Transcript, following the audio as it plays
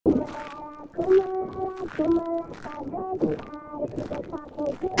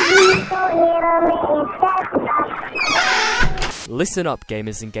Listen up,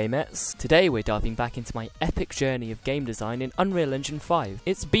 gamers and gamettes. Today we're diving back into my epic journey of game design in Unreal Engine 5.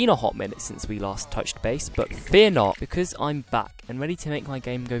 It's been a hot minute since we last touched base, but fear not, because I'm back and ready to make my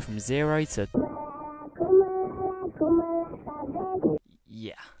game go from 0 to...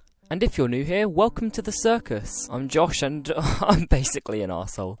 yeah. And if you're new here, welcome to the circus. I'm Josh and I'm basically an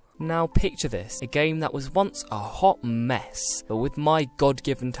arsehole. Now picture this, a game that was once a hot mess, but with my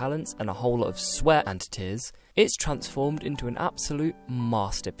God-given talents and a whole lot of sweat and tears, it's transformed into an absolute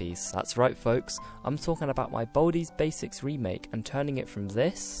masterpiece. That's right folks, I'm talking about my Baldis Basics remake and turning it from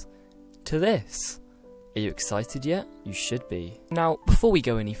this to this. Are you excited yet? You should be. Now, before we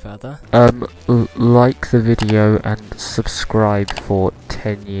go any further... like the video and subscribe for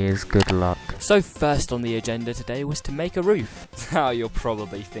 10 years, good luck. So first on the agenda today was to make a roof. Now you're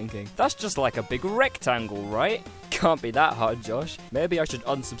probably thinking, that's just like a big rectangle, right? Can't be that hard, Josh. Maybe I should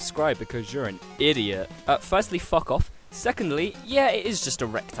unsubscribe because you're an idiot. Firstly, fuck off. Secondly, yeah, it is just a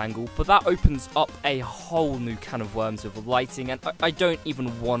rectangle, but that opens up a whole new can of worms with lighting, and I don't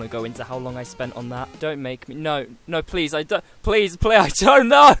even want to go into how long I spent on that. Don't make me, no, please, I don't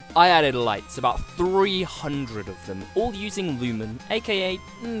know! I added lights, about 300 of them, all using Lumen, aka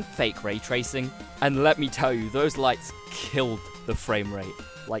fake ray tracing. And let me tell you, those lights killed the frame rate.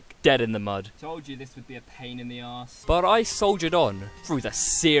 Like, dead in the mud. Told you this would be a pain in the ass. But I soldiered on, through the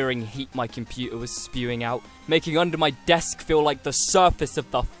searing heat my computer was spewing out, making under my desk feel like the surface of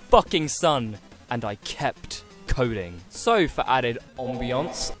the fucking sun. And I kept coding. So, for added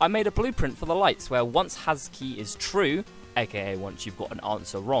ambiance, I made a blueprint for the lights where once HasKey is true, aka once you've got an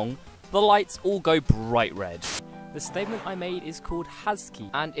answer wrong, the lights all go bright red. The statement I made is called HasKey,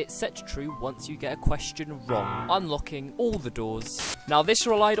 and it sets true once you get a question wrong, unlocking all the doors. Now this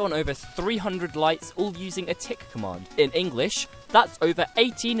relied on over 300 lights, all using a tick command. In English, that's over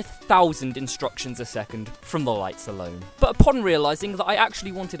 18,000 instructions a second from the lights alone. But upon realising that I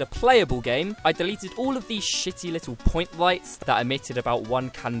actually wanted a playable game, I deleted all of these shitty little point lights that emitted about 1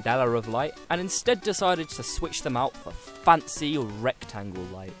 candela of light, and instead decided to switch them out for fancy rectangle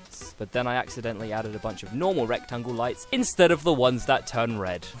lights. But then I accidentally added a bunch of normal rectangle lights instead of the ones that turn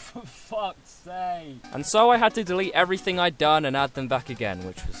red. For fuck's sake. And so I had to delete everything I'd done and add them back again,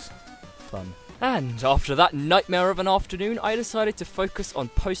 which was fun. And after that nightmare of an afternoon, I decided to focus on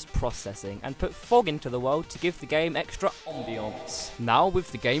post-processing and put fog into the world to give the game extra ambiance. Now,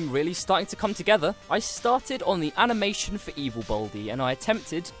 with the game really starting to come together, I started on the animation for Evil Baldi, and I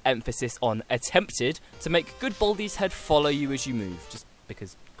attempted, emphasis on attempted, to make good Baldi's head follow you as you move, just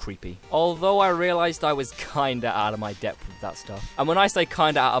because creepy. Although I realised I was kinda out of my depth with that stuff. And when I say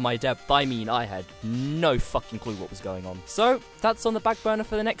kinda out of my depth, I mean I had no fucking clue what was going on. So, that's on the back burner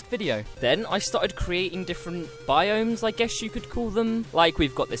for the next video. Then I started creating different biomes, I guess you could call them. Like,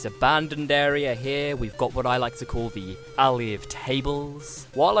 we've got this abandoned area here, we've got what I like to call the Alley of Tables.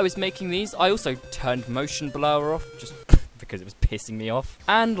 While I was making these, I also turned motion blur off, just because it was pissing me off.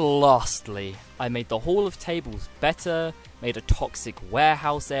 And lastly, I made the Hall of Tables better, made a toxic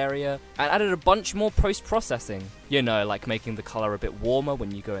warehouse area, and added a bunch more post-processing. You know, like making the colour a bit warmer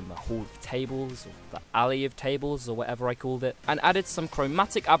when you go in the Hall of Tables, or the Alley of Tables, or whatever I called it, and added some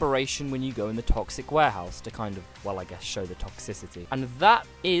chromatic aberration when you go in the toxic warehouse to kind of, well, I guess show the toxicity. And that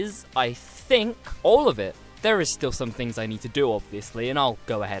is, I think, all of it. There is still some things I need to do, obviously, and I'll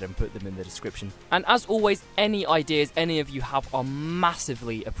go ahead and put them in the description. And as always, any ideas any of you have are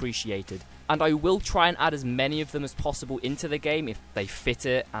massively appreciated. And I will try and add as many of them as possible into the game if they fit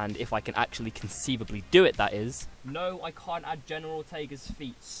it, and if I can actually conceivably do it, that is. No, I can't add General Ortega's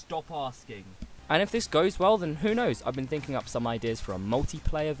feet. Stop asking. And if this goes well, then who knows? I've been thinking up some ideas for a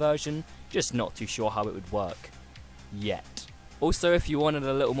multiplayer version, just not too sure how it would work. Yet. Also, if you wanted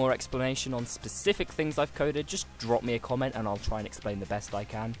a little more explanation on specific things I've coded, just drop me a comment and I'll try and explain the best I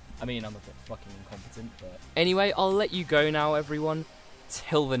can. I mean, I'm a bit fucking incompetent, but... Anyway, I'll let you go now, everyone.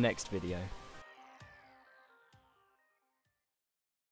 Till the next video.